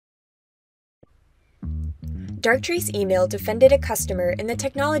Darktrace Email defended a customer in the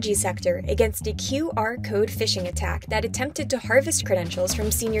technology sector against a QR code phishing attack that attempted to harvest credentials from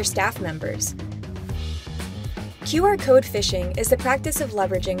senior staff members. QR code phishing is the practice of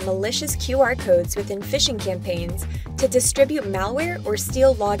leveraging malicious QR codes within phishing campaigns to distribute malware or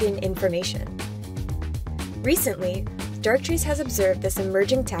steal login information. Recently, Darktrace has observed this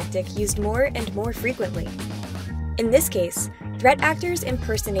emerging tactic used more and more frequently. In this case, threat actors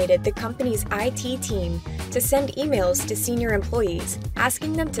impersonated the company's IT team to send emails to senior employees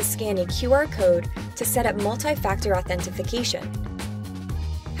asking them to scan a QR code to set up multi-factor authentication.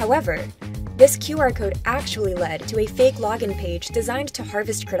 However, this QR code actually led to a fake login page designed to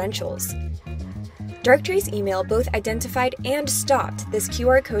harvest credentials. Darktrace Email both identified and stopped this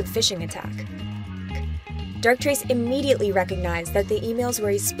QR code phishing attack. Darktrace immediately recognized that the emails were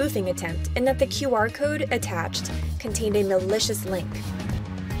a spoofing attempt and that the QR code attached contained a malicious link.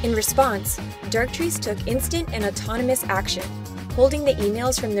 In response, Darktrace took instant and autonomous action, holding the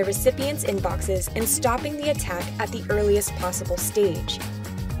emails from the recipients' inboxes and stopping the attack at the earliest possible stage.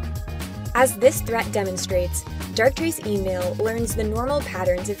 As this threat demonstrates, Darktrace Email learns the normal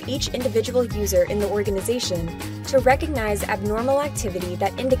patterns of each individual user in the organization to recognize abnormal activity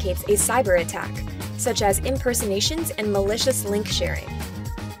that indicates a cyber attack, such as impersonations and malicious link sharing.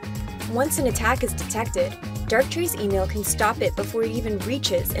 Once an attack is detected, Darktrace Email can stop it before it even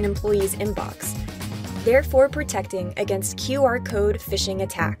reaches an employee's inbox, therefore protecting against QR code phishing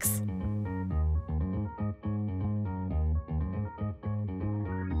attacks.